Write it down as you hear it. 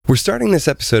We're starting this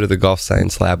episode of the Golf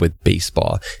Science Lab with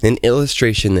baseball, an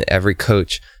illustration that every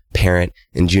coach, parent,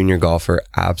 and junior golfer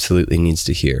absolutely needs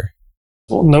to hear.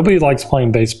 Well, nobody likes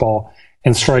playing baseball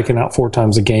and striking out 4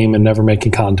 times a game and never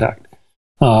making contact.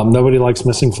 Nobody likes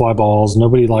missing fly balls.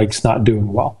 Nobody likes not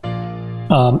doing well.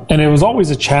 And it was always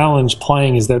a challenge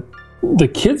playing is that the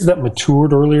kids that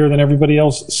matured earlier than everybody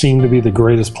else seemed to be the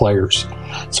greatest players.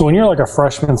 So when you're like a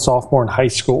freshman, sophomore in high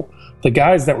school, the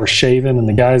guys that were shaven and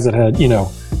the guys that had,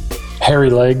 hairy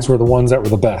legs were the ones that were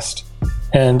the best.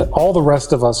 And all the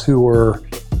rest of us who were,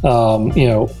 weren't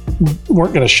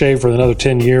going to shave for another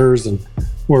 10 years and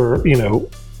were,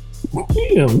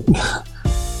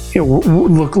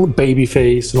 look baby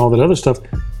face and all that other stuff.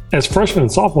 As freshmen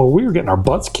and sophomore, we were getting our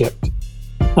butts kicked.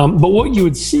 But what you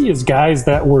would see is guys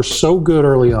that were so good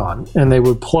early on, and they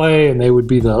would play and they would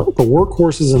be the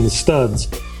workhorses and the studs.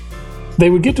 They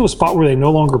would get to a spot where they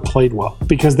no longer played well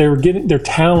because their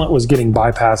talent was getting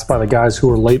bypassed by the guys who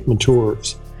were late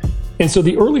maturers. And so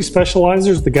the early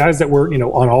specializers, the guys that were,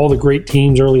 on all the great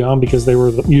teams early on because they were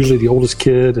usually the oldest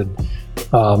kid and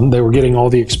they were getting all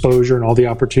the exposure and all the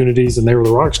opportunities and they were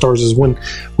the rock stars, is when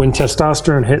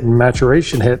testosterone hit and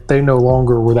maturation hit, they no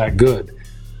longer were that good.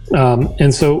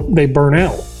 And so they burn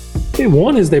out.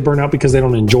 One is they burn out because they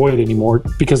don't enjoy it anymore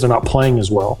because they're not playing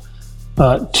as well.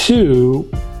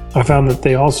 2, I found that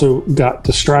they also got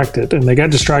distracted, and they got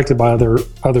distracted by other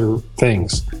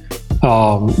things.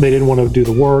 They didn't want to do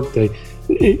the work.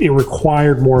 It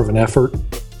required more of an effort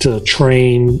to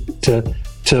train, to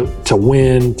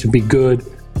win, to be good.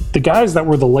 The guys that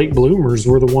were the late bloomers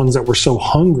were the ones that were so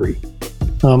hungry.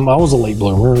 I was a late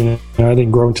bloomer, and I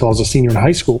didn't grow until I was a senior in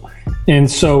high school.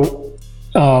 And so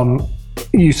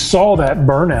you saw that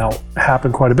burnout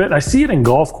happen quite a bit. I see it in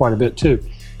golf quite a bit too.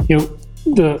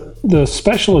 The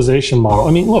specialization model.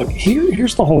 I mean, look,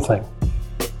 here's the whole thing,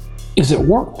 is it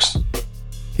works.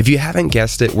 If you haven't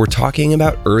guessed it, we're talking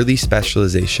about early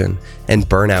specialization and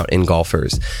burnout in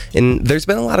golfers. And there's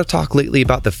been a lot of talk lately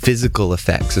about the physical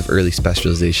effects of early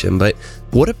specialization, but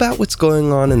what about what's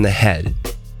going on in the head?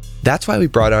 That's why we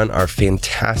brought on our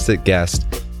fantastic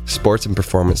guest, sports and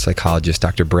performance psychologist,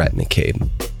 Dr. Brett McCabe.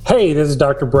 Hey, this is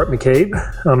Dr. Brett McCabe.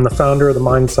 I'm the founder of the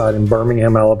Mindside in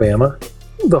Birmingham, Alabama.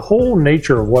 The whole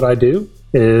nature of what I do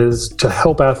is to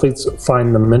help athletes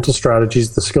find the mental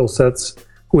strategies, the skill sets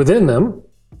within them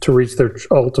to reach their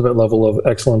ultimate level of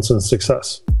excellence and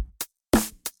success.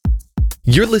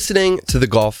 You're listening to the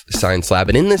Golf Science Lab,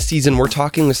 and in this season, we're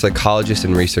talking with psychologists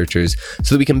and researchers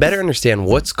so that we can better understand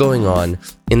what's going on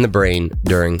in the brain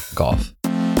during golf.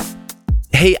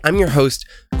 Hey, I'm your host,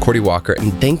 Cordy Walker,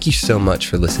 and thank you so much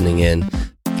for listening in.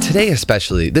 Today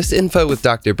especially, this info with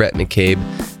Dr. Brett McCabe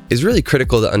is really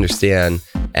critical to understand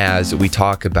as we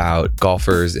talk about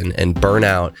golfers and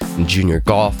burnout in junior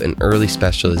golf and early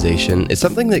specialization. It's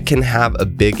something that can have a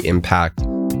big impact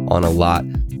on a lot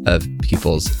of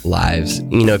people's lives.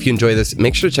 If you enjoy this,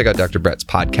 make sure to check out Dr. Brett's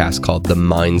podcast called The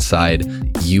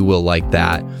Mindside. You will like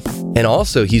that. And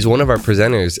also, he's one of our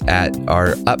presenters at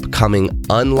our upcoming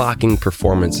Unlocking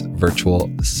Performance Virtual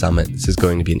Summit. This is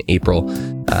going to be in April.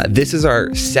 This is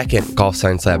our second Golf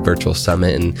Science Lab Virtual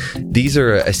Summit, and these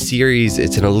are a series.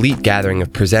 It's an elite gathering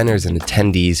of presenters and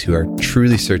attendees who are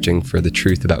truly searching for the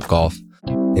truth about golf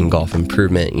and golf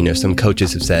improvement. Some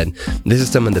coaches have said this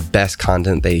is some of the best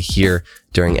content they hear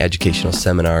during educational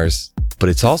seminars, but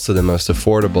it's also the most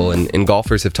affordable. And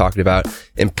golfers have talked about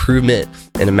improvement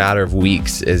in a matter of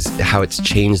weeks is how it's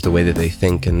changed the way that they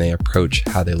think and they approach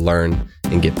how they learn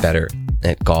and get better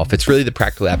at golf. It's really the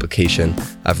practical application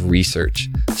of research.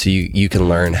 So you can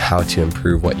learn how to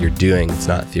improve what you're doing. It's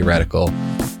not theoretical.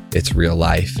 It's real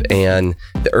life. And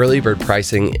the early bird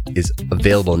pricing is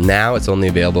available now. It's only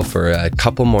available for a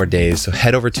couple more days. So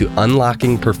head over to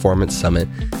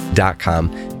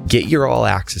unlockingperformancesummit.com. Get your all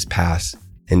access pass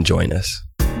and join us.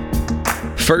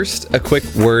 First, a quick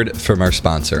word from our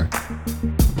sponsor.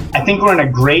 I think we're in a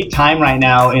great time right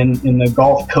now in the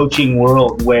golf coaching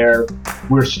world where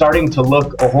we're starting to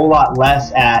look a whole lot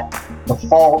less at the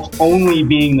fault only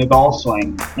being the golf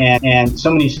swing. And so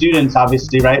many students,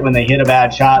 obviously, right, when they hit a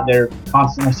bad shot, they're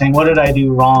constantly saying, what did I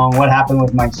do wrong? What happened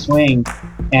with my swing?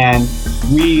 And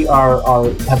we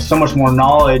have so much more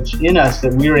knowledge in us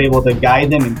that we are able to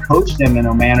guide them and coach them in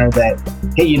a manner that,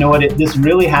 hey, you know what, this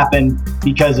really happened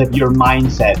because of your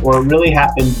mindset, or it really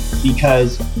happened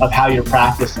because of how you're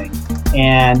practicing.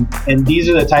 And these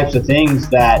are the types of things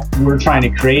that we're trying to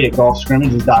create at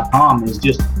golfscrimmages.com, is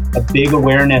just a big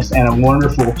awareness and a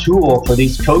wonderful tool for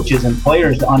these coaches and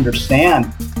players to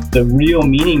understand the real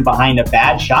meaning behind a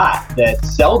bad shot, that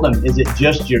seldom is it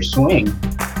just your swing.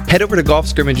 Head over to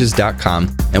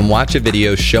golfscrimmages.com and watch a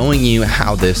video showing you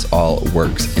how this all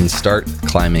works and start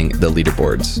climbing the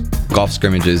leaderboards.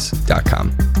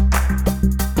 golfscrimmages.com.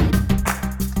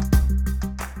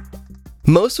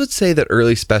 Most would say that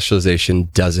early specialization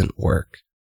doesn't work.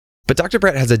 But Dr.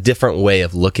 Brett has a different way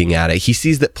of looking at it. He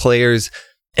sees that players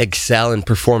excel and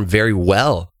perform very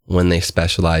well when they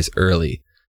specialize early.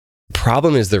 The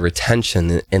problem is the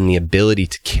retention and the ability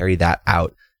to carry that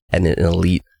out at an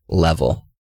elite level.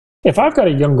 If I've got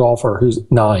a young golfer who's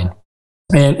 9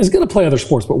 and is going to play other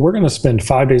sports, but we're going to spend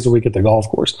 5 days a week at the golf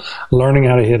course learning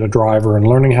how to hit a driver and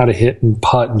learning how to hit and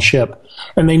putt and chip,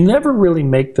 and they never really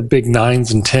make the big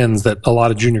 9s and 10s that a lot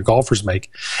of junior golfers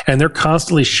make, and they're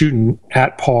constantly shooting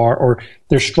at par, or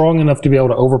they're strong enough to be able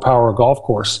to overpower a golf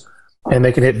course, and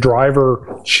they can hit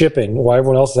driver chipping while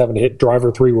everyone else is having to hit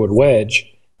driver 3-wood wedge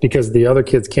because the other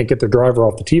kids can't get their driver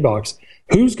off the tee box,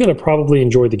 who's going to probably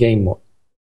enjoy the game more?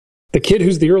 The kid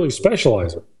who's the early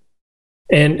specializer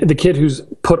and the kid who's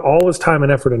put all his time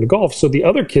and effort into golf. So the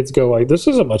other kids go like, this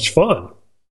isn't much fun.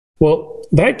 Well,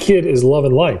 that kid is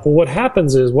loving life. Well, what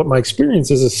happens is, what my experience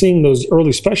is seeing those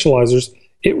early specializers,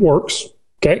 it works,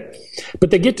 okay? But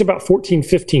they get to about 14,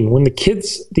 15 when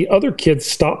the other kids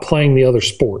stop playing the other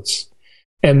sports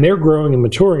and they're growing and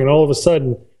maturing, and all of a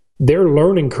sudden their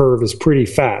learning curve is pretty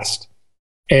fast.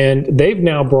 And they've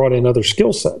now brought in other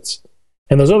skill sets.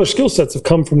 And those other skill sets have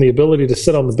come from the ability to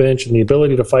sit on the bench and the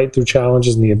ability to fight through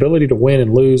challenges and the ability to win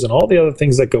and lose and all the other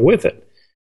things that go with it.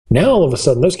 Now, all of a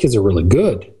sudden, those kids are really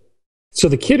good. So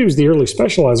the kid who's the early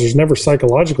specializer has never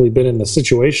psychologically been in the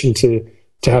situation to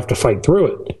have to fight through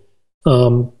it.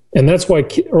 And that's why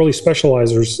early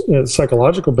specializers,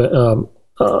 psychological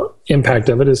impact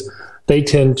of it is they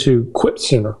tend to quit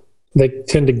sooner. They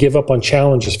tend to give up on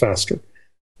challenges faster.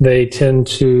 They tend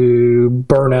to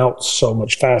burn out so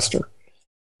much faster,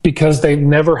 because they've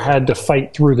never had to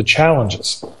fight through the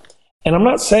challenges. And I'm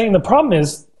not saying, the problem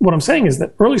is, what I'm saying is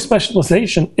that early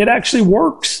specialization, it actually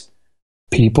works.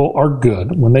 People are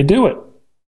good when they do it.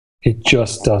 It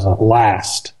just doesn't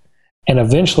last. And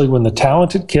eventually, when the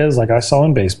talented kids, like I saw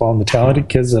in baseball, and the talented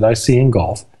kids that I see in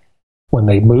golf, when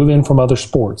they move in from other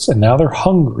sports and now they're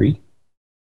hungry,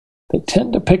 they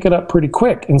tend to pick it up pretty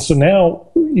quick. And so now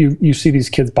you see these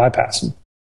kids bypassing.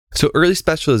 So early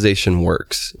specialization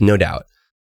works, no doubt.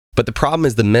 But the problem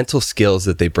is the mental skills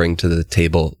that they bring to the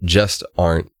table just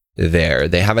aren't there.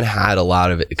 They haven't had a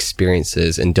lot of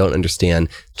experiences and don't understand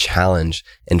challenge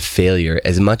and failure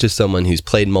as much as someone who's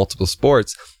played multiple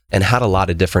sports and had a lot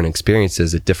of different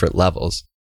experiences at different levels.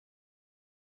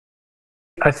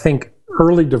 I think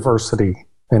early diversity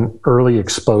and early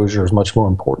exposure is much more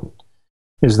important.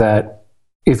 Is that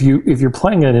if you're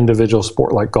playing an individual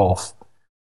sport like golf,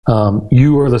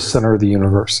 you are the center of the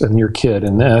universe and your kid.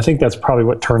 And I think that's probably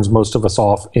what turns most of us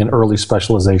off in early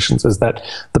specializations, is that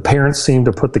the parents seem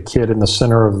to put the kid in the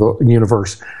center of the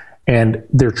universe and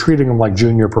they're treating them like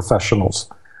junior professionals.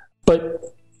 But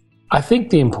I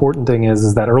think the important thing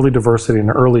is that early diversity and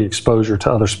early exposure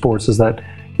to other sports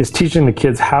is teaching the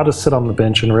kids how to sit on the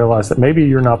bench and realize that maybe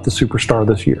you're not the superstar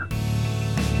this year.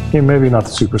 You're maybe not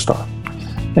the superstar.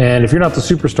 And if you're not the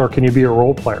superstar, can you be a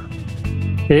role player?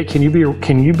 Can you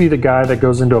be the guy that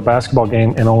goes into a basketball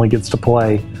game and only gets to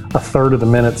play a third of the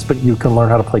minutes, but you can learn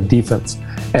how to play defense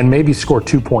and maybe score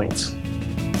 2 points?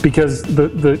 Because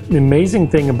the amazing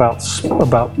thing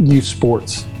about youth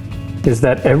sports is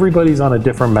that everybody's on a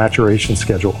different maturation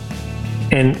schedule.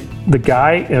 And the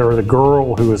guy or the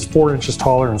girl who is 4 inches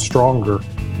taller and stronger,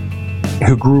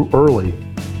 who grew early,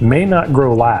 may not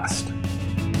grow last.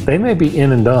 They may be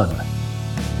in and done.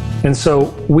 And so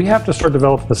we have to start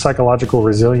developing the psychological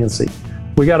resiliency.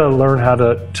 We got to learn how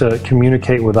to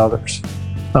communicate with others.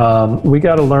 We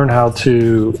got to learn how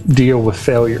to deal with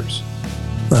failures.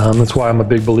 That's why I'm a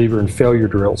big believer in failure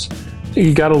drills.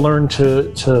 You got to learn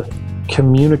to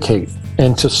communicate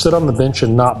and to sit on the bench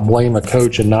and not blame a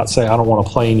coach and not say, I don't want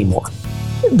to play anymore.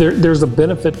 There's a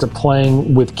benefit to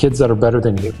playing with kids that are better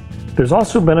than you. There's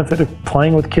also a benefit of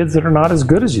playing with kids that are not as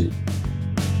good as you.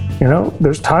 You know,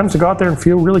 there's times to go out there and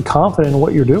feel really confident in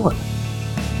what you're doing.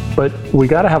 But we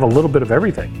got to have a little bit of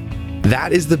everything.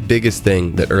 That is the biggest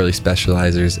thing that early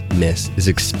specializers miss, is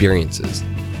experiences.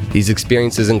 These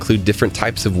experiences include different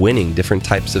types of winning, different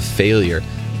types of failure.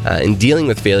 And dealing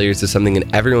with failures is something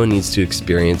that everyone needs to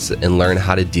experience and learn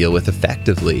how to deal with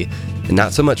effectively. And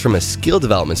not so much from a skill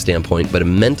development standpoint, but a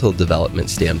mental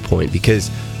development standpoint, because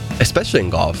especially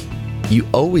in golf, you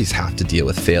always have to deal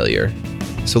with failure.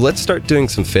 So let's start doing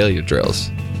some failure drills.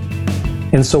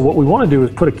 And so what we want to do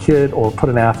is put a kid or put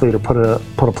an athlete or put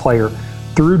a player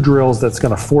through drills that's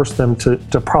going to force them to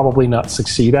probably not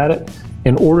succeed at it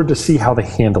in order to see how they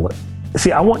handle it.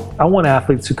 See, I want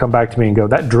athletes who come back to me and go,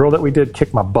 that drill that we did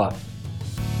kicked my butt.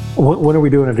 When are we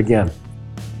doing it again?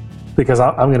 Because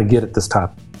I'm going to get it this time.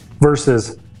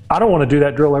 Versus, I don't want to do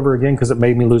that drill ever again because it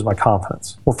made me lose my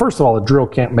confidence. Well, first of all, a drill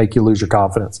can't make you lose your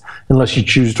confidence unless you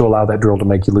choose to allow that drill to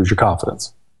make you lose your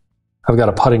confidence. I've got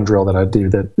a putting drill that I do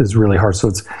that is really hard.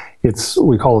 So it's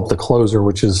we call it the closer,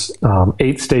 which is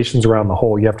 8 stations around the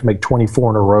hole. You have to make 24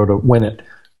 in a row to win it,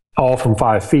 all from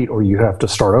 5 feet, or you have to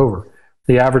start over.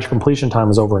 The average completion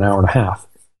time is over an hour and a half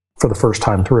for the first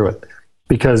time through it.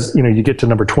 Because, you get to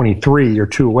number 23, you're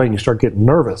 2 away, and you start getting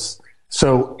nervous.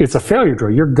 So it's a failure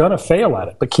drill. You're going to fail at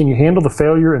it. But can you handle the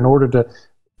failure in order to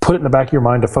put it in the back of your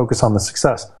mind to focus on the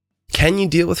success? Can you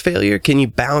deal with failure? Can you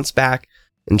bounce back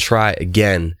and try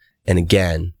again and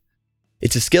again?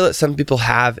 It's a skill that some people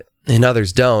have and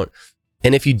others don't.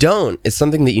 And if you don't, it's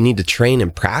something that you need to train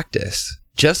and practice.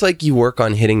 Just like you work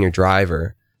on hitting your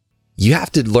driver, you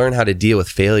have to learn how to deal with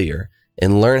failure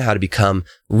and learn how to become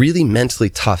really mentally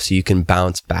tough so you can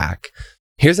bounce back.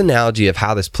 Here's an analogy of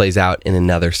how this plays out in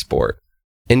another sport.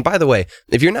 And by the way,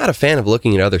 if you're not a fan of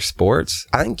looking at other sports,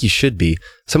 I think you should be.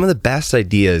 Some of the best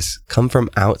ideas come from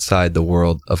outside the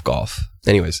world of golf.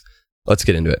 Anyways, let's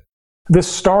get into it.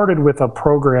 This started with a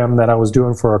program that I was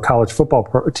doing for a college football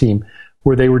team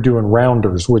where they were doing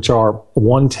rounders, which are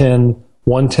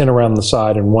 110 around the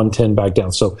side and 110 back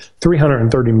down. So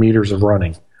 330 meters of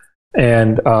running.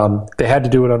 And they had to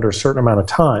do it under a certain amount of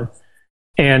time.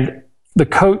 And the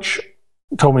coach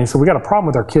told me, he said, we got a problem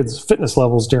with our kids' fitness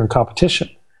levels during competition.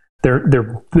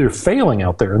 They're failing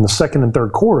out there in the second and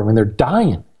third quarter. I mean, they're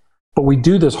dying. But we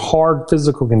do this hard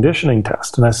physical conditioning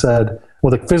test. And I said,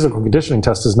 well, the physical conditioning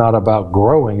test is not about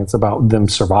growing. It's about them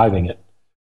surviving it.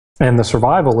 And the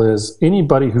survival is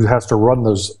anybody who has to run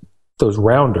those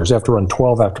rounders, you have to run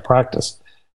 12 after practice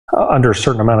under a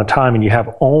certain amount of time, and you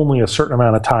have only a certain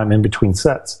amount of time in between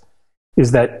sets,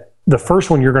 is that the first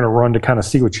one you're going to run to kind of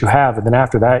see what you have. And then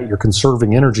after that, you're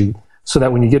conserving energy so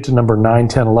that when you get to number 9,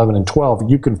 10, 11, and 12,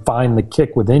 you can find the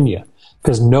kick within you,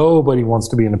 because nobody wants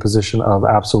to be in a position of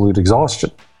absolute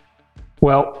exhaustion.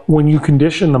 Well, when you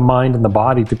condition the mind and the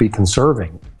body to be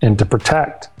conserving and to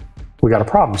protect, we got a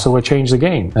problem. So I changed the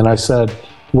game. And I said,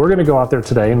 we're going to go out there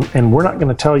today, and we're not going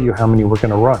to tell you how many we're going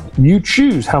to run. You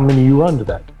choose how many you run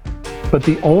today. But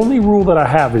the only rule that I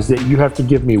have is that you have to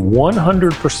give me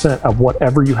 100% of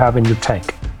whatever you have in your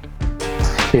tank.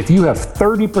 If you have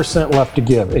 30% left to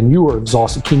give and you are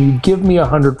exhausted, can you give me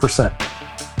 100%?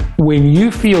 When you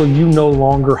feel you no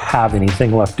longer have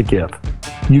anything left to give,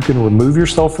 you can remove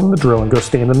yourself from the drill and go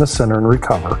stand in the center and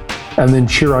recover, and then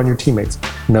cheer on your teammates.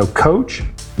 No coach,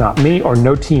 not me, or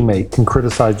no teammate can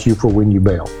criticize you for when you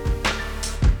bail.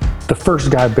 The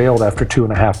first guy bailed after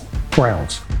 2.5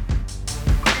 rounds.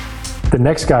 The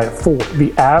next guy at 4.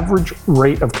 The average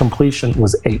rate of completion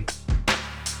was 8.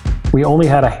 We only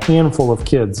had a handful of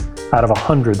kids out of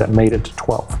 100 that made it to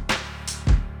 12.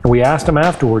 And we asked them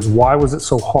afterwards, why was it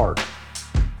so hard?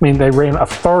 I mean, they ran a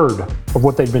third of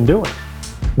what they'd been doing.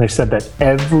 And they said that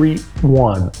every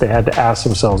one, they had to ask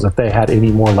themselves if they had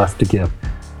any more left to give.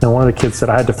 And one of the kids said,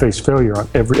 I had to face failure on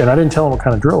every, and I didn't tell him what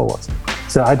kind of drill it was. He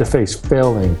said, I had to face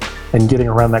failing and getting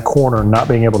around that corner and not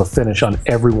being able to finish on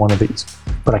every one of these.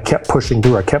 But I kept pushing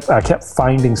through. I kept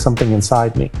finding something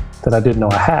inside me that I didn't know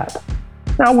I had.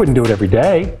 Now, I wouldn't do it every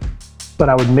day, but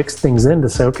I would mix things in to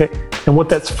say, okay, and what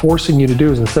that's forcing you to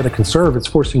do is instead of conserve, it's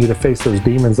forcing you to face those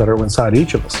demons that are inside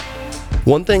each of us.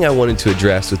 One thing I wanted to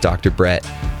address with Dr. Brett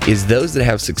is those that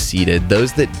have succeeded,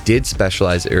 those that did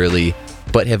specialize early,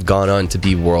 but have gone on to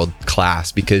be world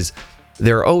class, because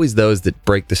there are always those that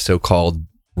break the so-called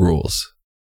rules.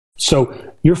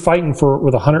 So you're fighting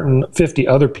with 150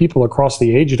 other people across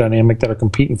the age dynamic that are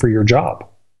competing for your job.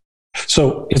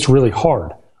 So it's really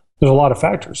hard. There's a lot of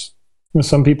factors.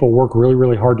 Some people work really,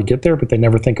 really hard to get there, but they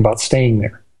never think about staying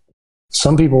there.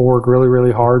 Some people work really,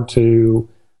 really hard to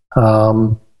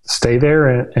stay there,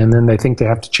 and then they think they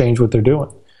have to change what they're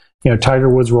doing. Tiger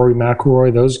Woods, Rory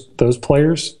McIlroy, those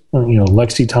players,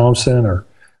 Lexi Thompson, or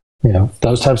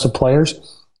those types of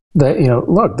players. That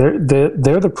look,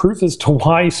 they're the proof as to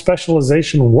why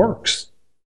specialization works.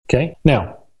 Okay,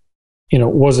 now,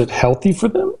 was it healthy for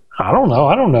them? I don't know.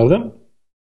 I don't know them.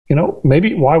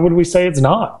 Maybe why would we say it's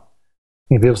not?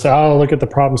 People say, "Oh, look at the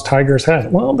problems Tiger's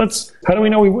had." Well, how do we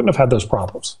know we wouldn't have had those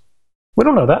problems? We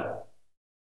don't know that.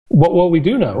 What we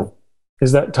do know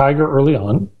is that Tiger early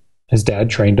on, his dad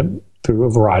trained him through a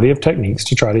variety of techniques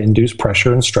to try to induce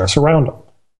pressure and stress around him.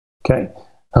 Okay.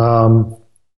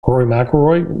 Rory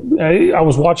McIlroy, I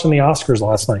was watching the Oscars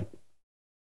last night,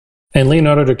 and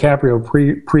Leonardo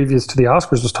DiCaprio, previous to the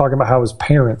Oscars, was talking about how his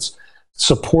parents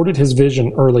supported his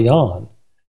vision early on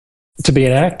to be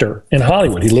an actor in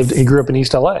Hollywood. He grew up in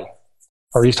East LA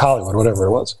or East Hollywood, whatever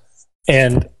it was.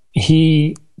 And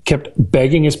he kept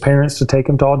begging his parents to take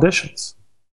him to auditions.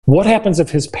 What happens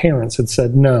if his parents had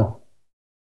said, no,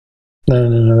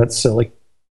 that's silly.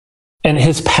 And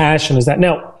his passion is that.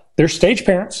 Now, there's stage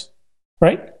parents,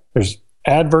 right? There's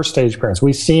adverse stage parents.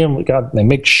 We see them, they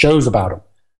make shows about them.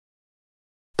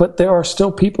 But there are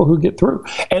still people who get through.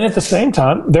 And at the same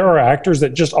time, there are actors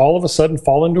that just all of a sudden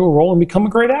fall into a role and become a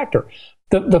great actor.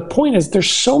 The point is, there's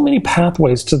so many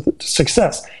pathways to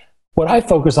success. What I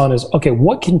focus on is, okay,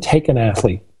 what can take an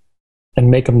athlete and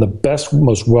make them the best,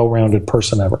 most well-rounded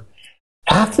person ever?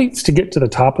 Athletes, to get to the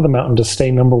top of the mountain, to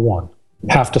stay number one,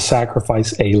 have to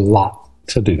sacrifice a lot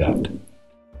to do that.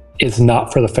 It's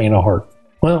not for the faint of heart.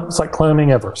 Well, it's like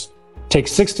climbing Everest. It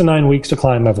takes 6 to 9 weeks to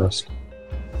climb Everest.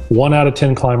 1 out of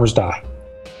 10 climbers die.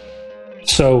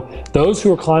 So those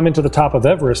who are climbing to the top of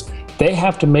Everest, they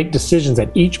have to make decisions at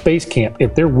each base camp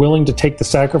if they're willing to take the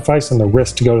sacrifice and the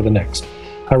risk to go to the next.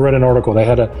 I read an article. They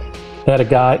have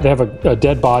a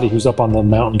dead body who's up on the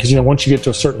mountain, because once you get to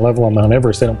a certain level on Mount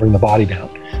Everest, they don't bring the body down.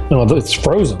 It's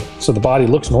frozen, so the body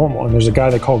looks normal. And there's a guy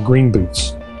they call Green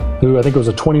Boots, who I think was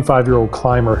a 25-year-old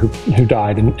climber who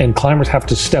died, and climbers have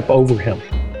to step over him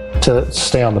to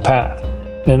stay on the path.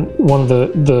 And one of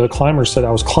the climbers said,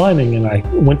 I was climbing and I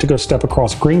went to go step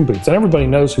across Green Boots. And everybody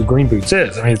knows who Green Boots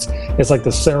is. I mean, it's like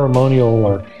the ceremonial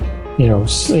or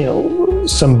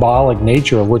symbolic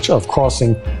nature of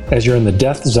crossing as you're in the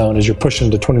death zone, as you're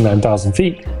pushing to 29,000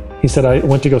 feet. He said, I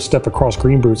went to go step across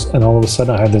Green Boots, and all of a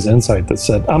sudden I had this insight that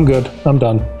said, I'm good, I'm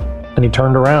done. And he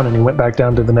turned around and he went back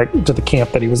down to the camp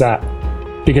that he was at,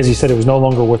 because he said it was no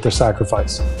longer worth the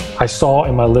sacrifice. I saw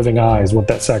in my living eyes what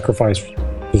that sacrifice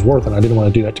was worth, and I didn't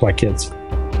want to do that to my kids.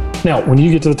 Now, when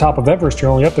you get to the top of Everest, you're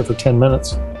only up there for 10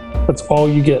 minutes. That's all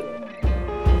you get.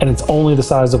 And it's only the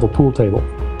size of a pool table.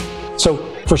 So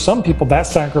for some people, that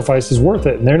sacrifice is worth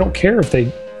it, and they don't care if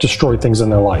they destroy things in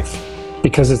their life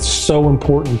because it's so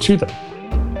important to them.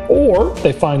 Or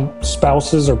they find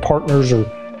spouses or partners or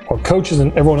coaches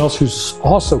and everyone else who's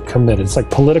also committed. It's like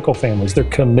political families. They're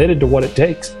committed to what it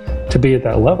takes to be at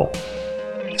that level.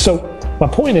 So my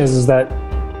point is that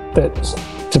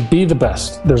to be the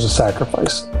best, there's a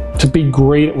sacrifice. To be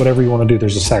great at whatever you want to do,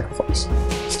 there's a sacrifice.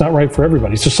 It's not right for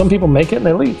everybody. So some people make it and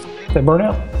they leave. They burn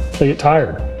out. They get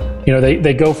tired.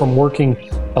 They go from working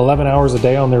 11 hours a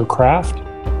day on their craft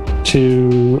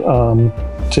to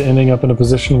ending up in a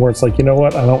position where it's like, I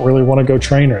don't really want to go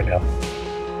train right now.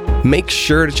 Make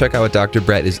sure to check out what Dr.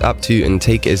 Brett is up to and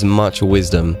take as much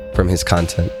wisdom from his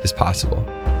content as possible.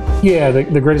 Yeah,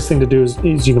 the greatest thing to do is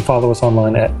you can follow us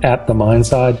online at The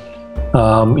Mindside.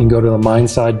 You can go to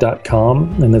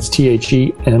themindside.com, and that's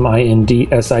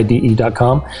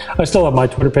TheMindside.com. I still have my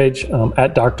Twitter page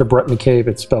at Dr. Brett McCabe.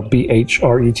 It's spelled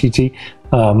BHRETT.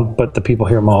 But the people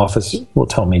here in my office will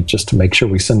tell me just to make sure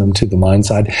we send them to The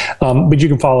Mindside. But you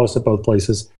can follow us at both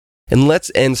places. And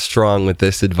let's end strong with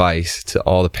this advice to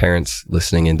all the parents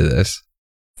listening into this.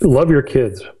 Love your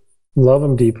kids. Love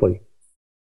them deeply.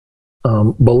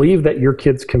 Believe that your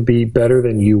kids can be better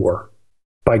than you were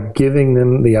by giving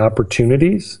them the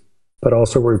opportunities, but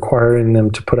also requiring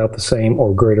them to put out the same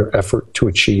or greater effort to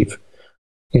achieve.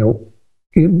 The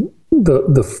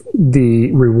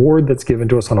reward that's given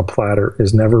to us on a platter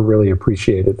is never really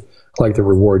appreciated like the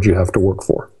reward you have to work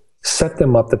for. Set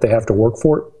them up that they have to work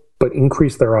for it, but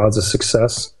increase their odds of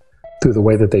success through the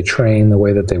way that they train, the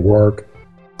way that they work,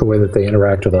 the way that they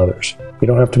interact with others. You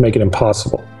don't have to make it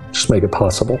impossible. Just make it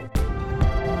possible.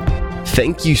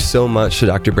 Thank you so much to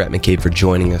Dr. Brett McCabe for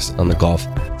joining us on the Golf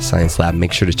Science Lab.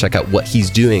 Make sure to check out what he's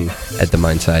doing at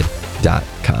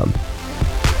themindside.com.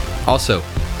 Also,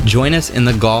 join us in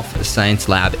the Golf Science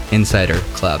Lab Insider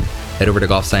Club. Head over to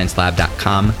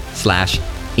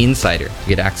golfsciencelab.com/insider to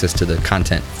get access to the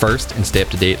content first and stay up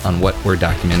to date on what we're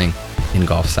documenting in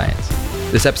golf science.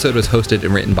 This episode was hosted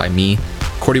and written by me,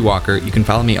 Cordy Walker. You can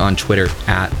follow me on Twitter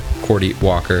at Cordy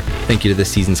Walker. Thank you to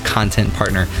this season's content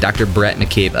partner, Dr. Brett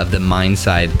McCabe of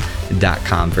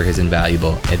themindside.com, for his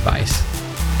invaluable advice.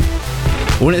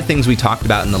 One of the things we talked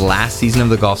about in the last season of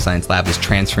the Golf Science Lab was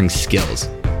transferring skills.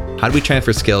 How do we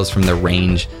transfer skills from the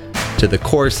range to the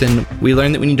course? And we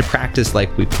learned that we need to practice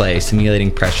like we play,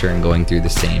 simulating pressure and going through the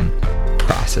same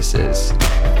processes.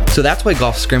 So that's why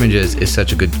Golf Scrimmages is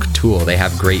such a good tool. They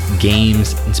have great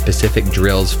games and specific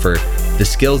drills for the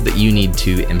skills that you need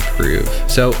to improve.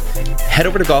 So head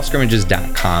over to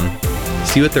golfscrimmages.com,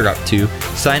 see what they're up to,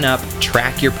 sign up,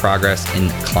 track your progress,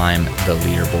 and climb the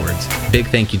leaderboards. Big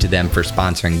thank you to them for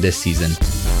sponsoring this season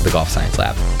of the Golf Science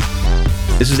Lab.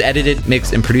 This was edited,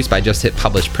 mixed, and produced by Just Hit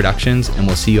Publish Productions, and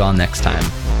we'll see you all next time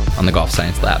on the Golf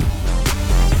Science Lab.